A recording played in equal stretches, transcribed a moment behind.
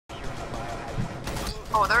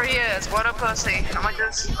Oh, there he is. What a pussy. I'm gonna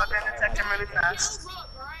just fucking attack him really fast.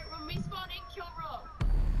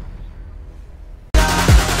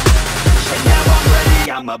 And now I'm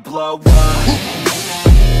ready, I'ma blow up.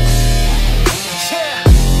 Yeah.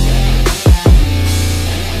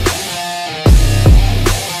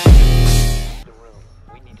 The room.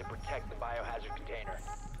 We need to protect the biohazard container.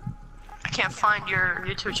 I can't find your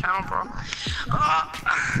YouTube channel, bro.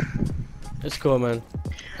 It's cool, man.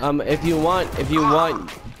 If you want,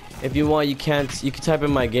 you can type in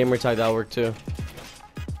my gamer tag. That'll work too.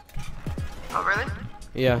 Oh, really?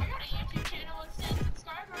 Yeah.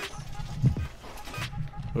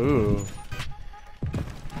 Ooh.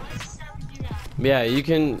 Yeah, you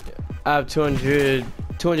can have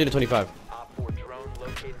 225. Op 4 drone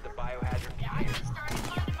located the biohazard container.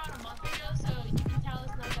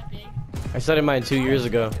 I started mine 2 years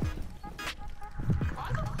ago.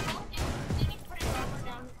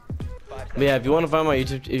 But yeah, if you want to find my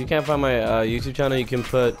YouTube, if you can't find my YouTube channel, you can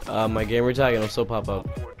put my gamer tag and it'll still pop up.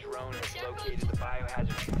 Op 4 drone has located the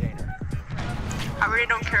biohazard container. I really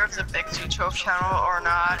don't care if it's a big YouTube channel or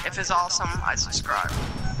not. If it's awesome, I subscribe.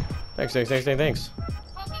 Thanks.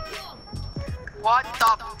 What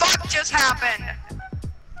the fuck just happened?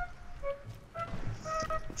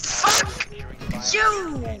 Fuck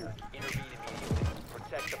you! Intervene immediately.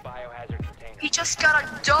 Protect the biohazard container. He just got a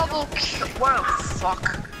double kill. What a fuck.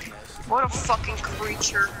 What a fucking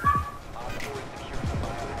creature. Op 4 is securing the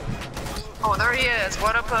biohazard. Oh, there he is.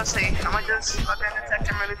 What a pussy. I'm gonna just fucking attack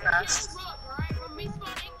him really fast.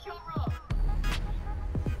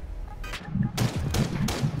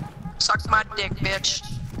 Suck my dick, bitch.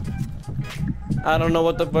 I don't know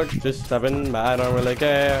what the fuck just happened, but I don't really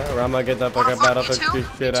care. I'ma get the fuck up out of the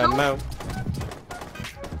shit I'm out.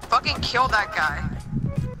 Fucking kill that guy.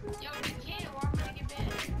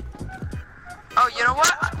 Oh, you know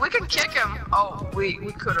what? We can kick him. Oh, we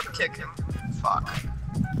could have kicked him. Fuck.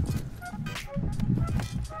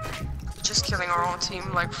 Just killing our own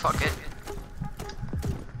team, like, fuck it.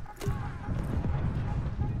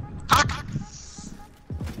 Fuck!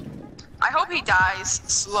 I hope he dies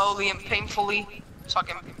slowly and painfully.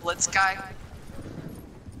 Fucking Blitz guy.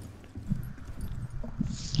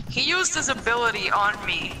 He used his ability on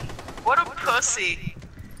me. What a pussy.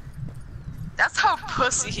 That's how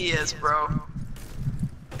pussy he is, bro.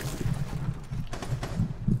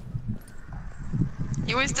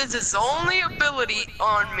 He wasted his only ability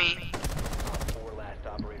on me. Op 4 last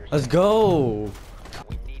operators. Let's go.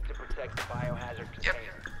 We need to protect the biohazard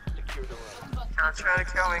container. Secure the room. Gonna try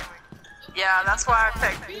to kill me. Yeah, that's why I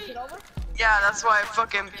picked. Yeah, that's why I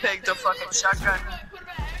fucking picked the fucking shotgun.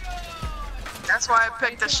 That's why I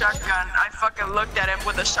picked the shotgun. I fucking looked at him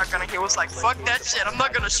with the shotgun and he was like, fuck that shit, I'm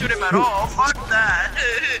not gonna shoot him at all. Fuck that.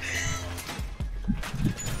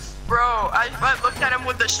 Bro, I looked at him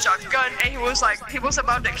with the shotgun and he was like, he was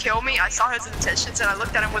about to kill me. I saw his intentions and I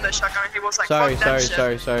looked at him with the shotgun and he was like, Sorry. fuck that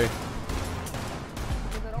shit. Sorry.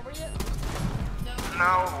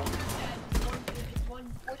 No.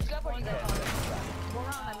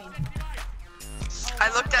 I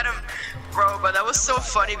looked at him, bro, but that was so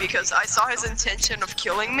funny because I saw his intention of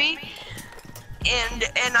killing me, and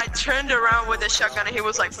I turned around with the shotgun and he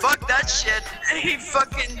was like, fuck that shit, and he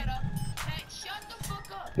fucking...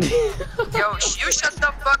 Yo, you shut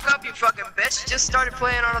the fuck up, you fucking bitch. Just started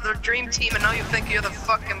playing on the dream team and now you think you're the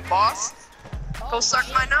fucking boss? Go suck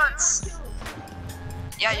my nuts.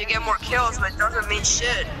 Yeah, you get more kills, but it doesn't mean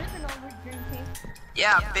shit.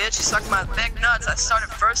 Yeah, bitch, you suck my big nuts. I started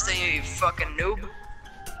first than you fucking noob.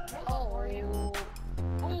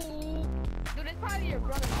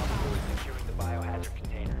 Securing the biohazard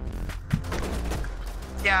container.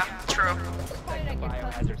 Yeah, true.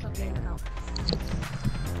 Biohazard container.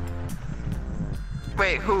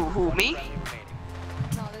 Wait, who, me? No,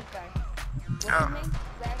 this guy. Oh.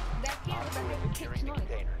 That kid with the Securing the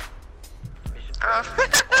container. Mission Oh.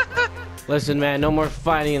 Listen, man, no more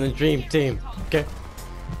fighting in the dream team. Okay.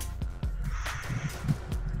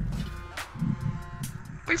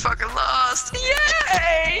 We fucking lost.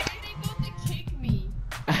 Yay!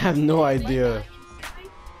 I have no idea.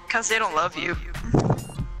 Cause they don't love you.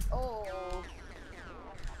 Oh.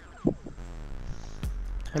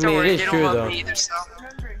 I Don't mean, worry, it is they true don't love though. me either, so.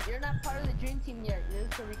 Remember, you're not part of the dream team yet. You're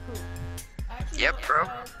just a recruit. Actually, Yep, bro.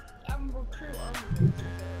 I'm a recruit. I'm a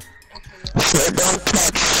recruit.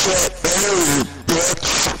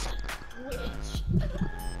 Witch.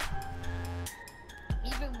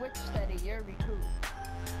 Even Witch Steady, you're a recruit.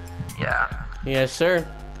 Yeah. Yes, sir.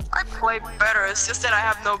 I play better, it's just that I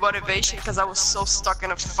have no motivation because I was so stuck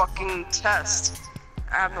in a fucking test.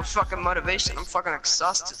 I have no fucking motivation, I'm fucking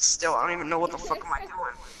exhausted still, I don't even know what the fuck am I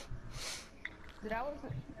doing. Dude, I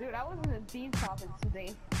wasn't in these topics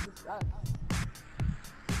today. This sucks.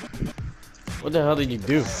 What the hell did you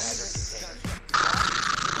do? What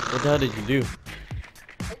the hell did you do? It's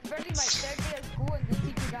barely my third day of school and this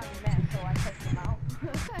teacher got me mad, so I cussed him out.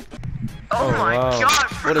 Oh, my wow. god,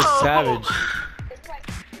 bro. What a savage.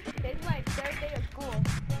 It's my third day of school. And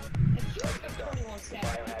she was just 21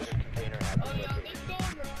 savage. Oh, yeah, let's go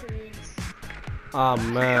recruits. Oh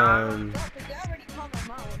man. No, because they already called my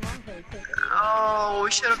mom and mom's very quick. Oh,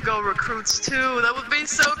 we should have go recruits too. That would be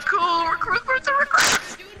so cool. Recruit versus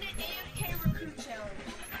recruits. Doing the AFK recruit challenge.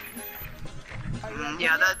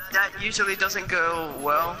 Yeah, that usually doesn't go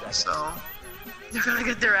well, so they're gonna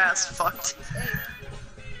get their ass fucked.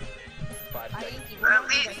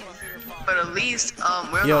 But at least,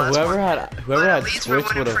 we're Yo, the last whoever one. had at least we're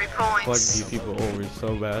Twitch winning would have 3 fucked points. these people over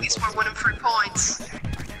so At bad. least we're winning 3 points.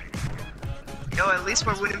 Yo, at least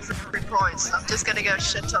we're winning for 3 points. I'm just gonna get a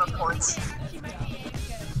shit ton of points.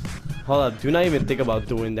 Hold up, do not even think about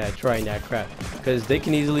doing that, trying that crap. Because they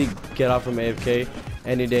can easily get off from AFK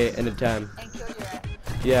any day, anytime. And kill your ass.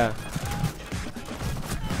 Yeah.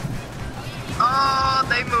 Oh,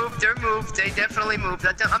 they moved. They're moved. They definitely moved.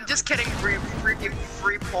 I'm just kidding. Freaking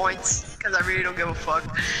 3 points because I really don't give a fuck.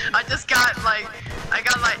 I just got like, I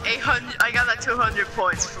got like 800. I got like 200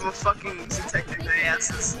 points from a fucking detective their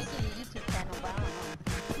asses. Making a YouTube channel, but I don't know.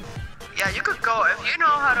 Yeah, you could go if you know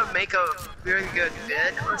how to make a really good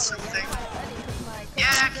vid or something.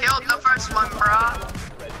 Yeah, killed the first one, bro.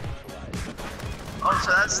 Oh,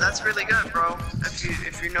 so that's really good, bro.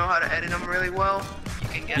 If you know how to edit them really well, you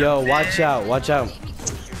can get. Yo, them watch big. out, watch out.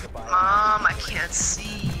 Mom, I can't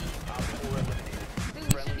see.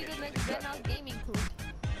 Dude, we should be the next Venus gaming crew.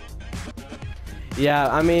 Yeah,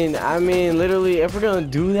 I mean, literally, if we're gonna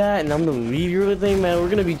do that and I'm gonna leave your thing, man, we're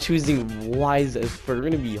gonna be choosing wise as fuck. We're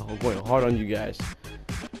gonna be going hard on you guys.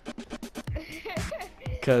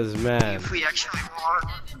 Cause, man. If we actually won.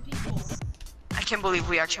 I can't believe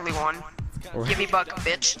we actually won. Give me buck,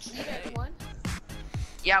 bitch. You guys won?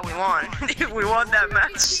 Yeah, we won. We won that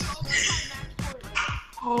match.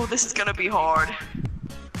 Oh, this is gonna be hard.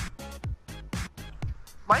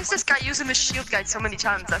 Why is this guy using the shield guide so many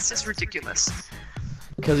times? That's just ridiculous.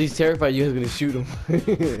 Cause he's terrified you guys are gonna shoot him.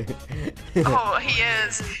 Oh, he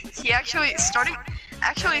is. He actually starting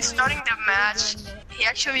the match. He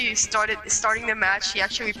actually starting the match. He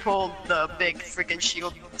actually pulled the big freaking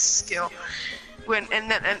shield skill. When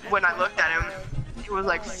I looked at him, he was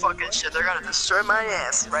like, "Fucking shit, they're gonna destroy my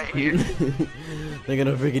ass right here. They're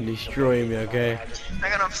gonna freaking destroy me, okay?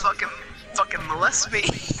 They're gonna fucking molest me."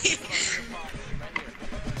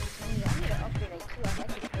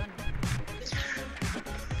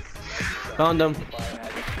 Found them.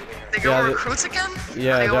 They go Yeah, recruits again?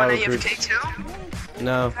 yeah, Are they they go are on recruits. AFK too?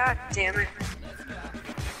 No. God damn it.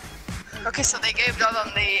 Okay, so they gave up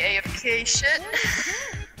on the AFK shit.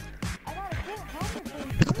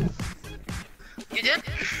 You did?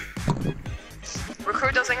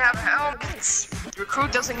 Recruit doesn't have helmets.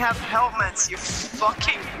 Recruit doesn't have helmets, you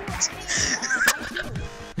fucking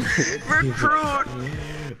Recruit.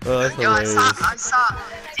 Oh, that's Yo, I hilarious. saw.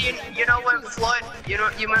 You know when Floyd, you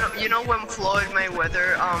know when Floyd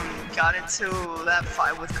Mayweather got into that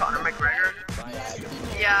fight with Conor McGregor?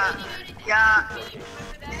 Yeah.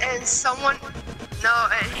 And someone,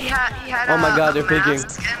 he had Oh my God, a they're peeking.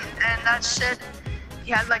 mask and that shit. He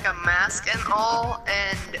had like a mask and all,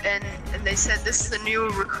 and they said this is a new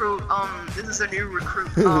recruit.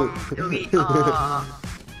 Elite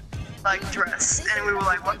like dress, and we were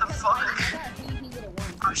like, what the fuck?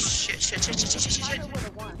 Oh shit.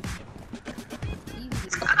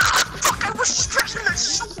 Fuck, I was pressing the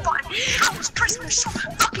shoot button. I was pressing the shoot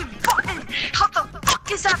fucking button. How the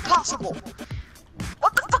fuck is that possible?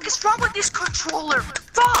 What the fuck is wrong with this controller?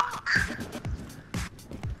 Fuck!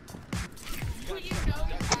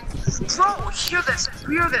 Bro, hear this.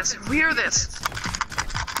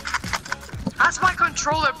 That's my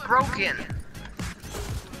controller broken.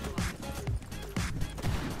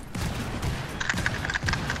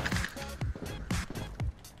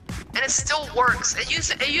 And it still works. It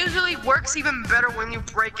usually works even better when you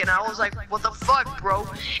break it. I was like, what the fuck, bro?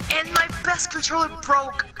 And my best controller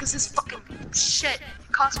broke because this fucking shit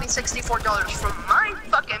cost me $64 from my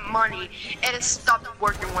fucking money, and it stopped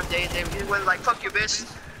working one day. And they went like, fuck you, bitch.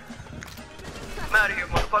 I'm out of here,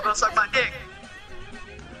 motherfucker. Suck my dick.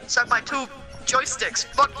 Suck my 2 joysticks.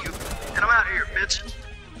 Fuck you. And I'm out of here, bitch.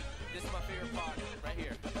 This is my favorite part, right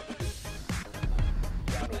here.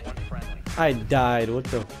 Down to 1 friendly. I died. What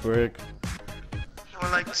the frick? Or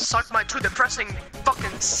like, suck my 2 depressing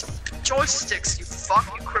fucking joysticks, you fuck,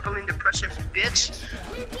 you crippling depression bitch.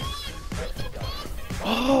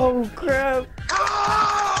 Oh crap! Bro,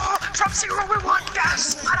 from 0-1,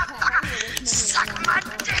 yes, motherfucker. Suck my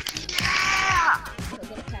dick, yeah.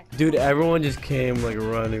 Dude, everyone just came like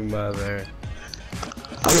running by there.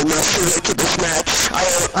 I will not surrender to this match.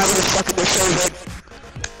 I will fucking deserve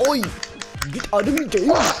it. Oi! Get out of me,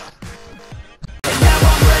 game! And now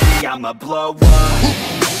I'm ready, I'ma blow up.